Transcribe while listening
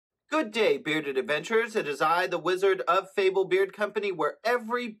Good day, bearded adventurers. It is I, the Wizard of Fable Beard Company, where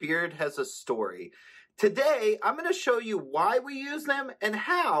every beard has a story. Today, I'm going to show you why we use them and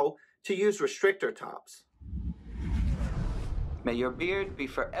how to use restrictor tops. May your beard be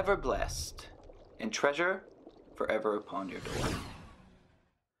forever blessed, and treasure forever upon your door.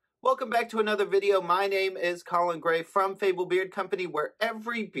 Welcome back to another video. My name is Colin Gray from Fable Beard Company, where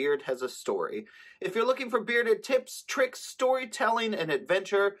every beard has a story. If you're looking for bearded tips, tricks, storytelling, and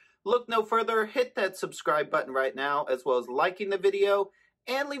adventure, look no further. Hit that subscribe button right now, as well as liking the video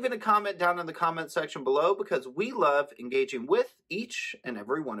and leaving a comment down in the comment section below, because we love engaging with each and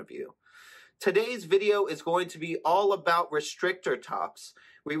every one of you. Today's video is going to be all about restrictor tops.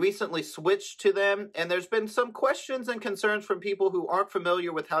 We recently switched to them, and there's been some questions and concerns from people who aren't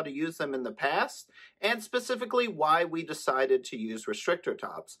familiar with how to use them in the past, and specifically why we decided to use restrictor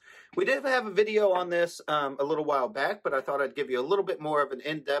tops. We did have a video on this a little while back, but I thought I'd give you a little bit more of an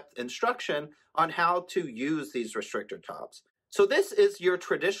in-depth instruction on how to use these restrictor tops. So this is your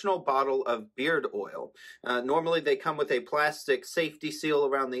traditional bottle of beard oil. Normally they come with a plastic safety seal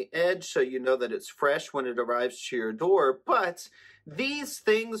around the edge so you know that it's fresh when it arrives to your door, but these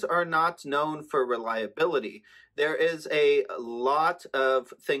things are not known for reliability. There is a lot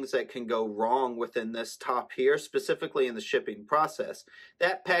of things that can go wrong within this top here, specifically in the shipping process.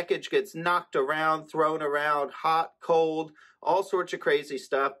 That package gets knocked around, thrown around, hot, cold, all sorts of crazy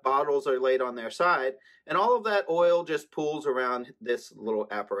stuff. Bottles are laid on their side, and all of that oil just pools around this little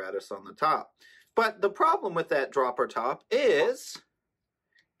apparatus on the top. But the problem with that dropper top is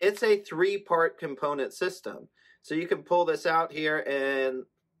it's a three-part component system. So you can pull this out here, and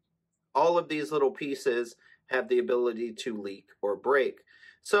all of these little pieces have the ability to leak or break.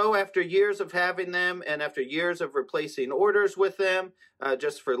 So after years of having them, and after years of replacing orders with them,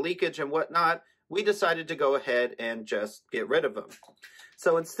 just for leakage and whatnot, we decided to go ahead and just get rid of them.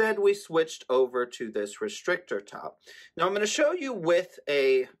 So instead, we switched over to this restrictor top. Now, I'm going to show you with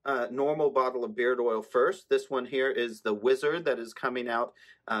a normal bottle of beard oil first. This one here is the Wizard that is coming out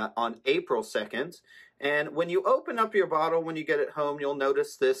on April 2nd. And when you open up your bottle, when you get it home, you'll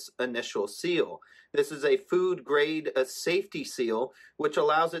notice this initial seal. This is a food grade safety seal, which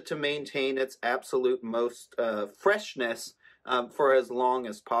allows it to maintain its absolute most freshness for as long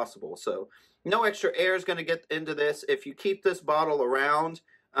as possible. So no extra air is going to get into this. If you keep this bottle around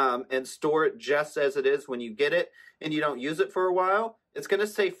and store it just as it is when you get it, and you don't use it for a while, it's going to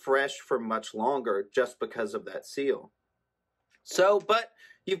stay fresh for much longer just because of that seal. So, but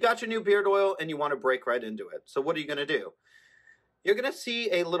you've got your new beard oil and you want to break right into it. So what are you going to do? You're going to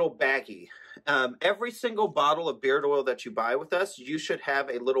see a little baggie. Every single bottle of beard oil that you buy with us, you should have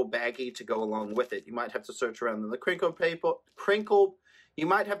a little baggie to go along with it. You might have to search around in the crinkle paper, you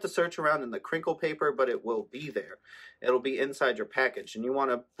might have to search around in the crinkle paper, but it will be there. It'll be inside your package. And you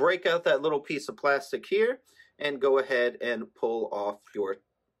want to break out that little piece of plastic here and go ahead and pull off your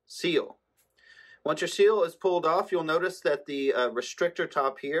seal. Once your seal is pulled off, you'll notice that the restrictor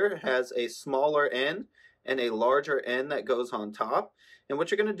top here has a smaller end and a larger end that goes on top. And what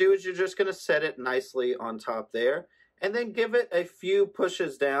you're going to do is you're just going to set it nicely on top there, and then give it a few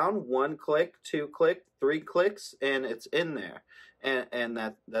pushes down, 1 click, 2 click, 3 clicks, and it's in there. And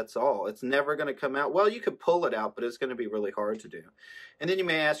that's all. It's never going to come out. Well, you could pull it out, but it's going to be really hard to do. And then you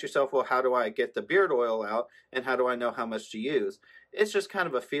may ask yourself, well, how do I get the beard oil out, and how do I know how much to use? It's just kind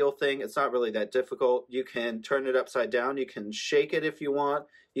of a feel thing. It's not really that difficult. You can turn it upside down. You can shake it if you want.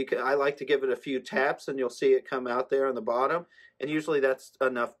 I like to give it a few taps, and you'll see it come out there on the bottom. And usually that's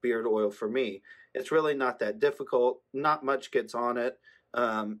enough beard oil for me. It's really not that difficult. Not much gets on it.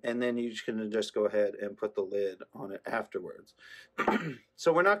 And then you can just go ahead and put the lid on it afterwards.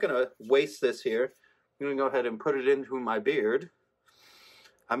 So we're not going to waste this here. I'm going to go ahead and put it into my beard.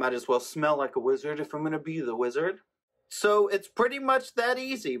 I might as well smell like a wizard if I'm going to be the wizard. So it's pretty much that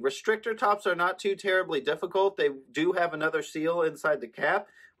easy. Restrictor tops are not too terribly difficult. They do have another seal inside the cap,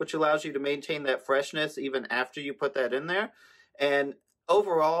 which allows you to maintain that freshness even after you put that in there. And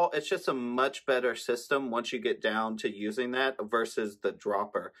overall, it's just a much better system once you get down to using that versus the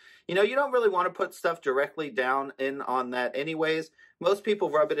dropper. You know, you don't really want to put stuff directly down in on that anyways. Most people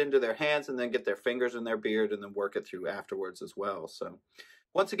rub it into their hands and then get their fingers in their beard and then work it through afterwards as well. So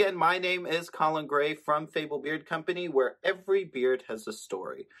once again, my name is Colin Gray from Fable Beard Company, where every beard has a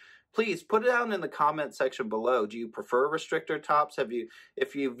story. Please put it down in the comment section below. Do you prefer restrictor tops?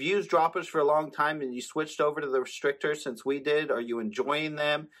 If you've used droppers for a long time and you switched over to the restrictor since we did, are you enjoying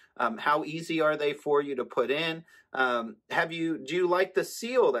them? How easy are they for you to put in? Do you like the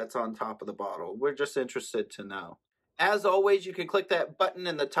seal that's on top of the bottle? We're just interested to know. As always, you can click that button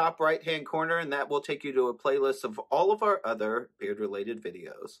in the top right-hand corner, and that will take you to a playlist of all of our other beard-related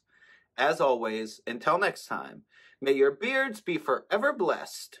videos. As always, until next time, may your beards be forever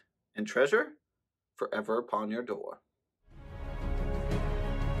blessed and treasure forever upon your door.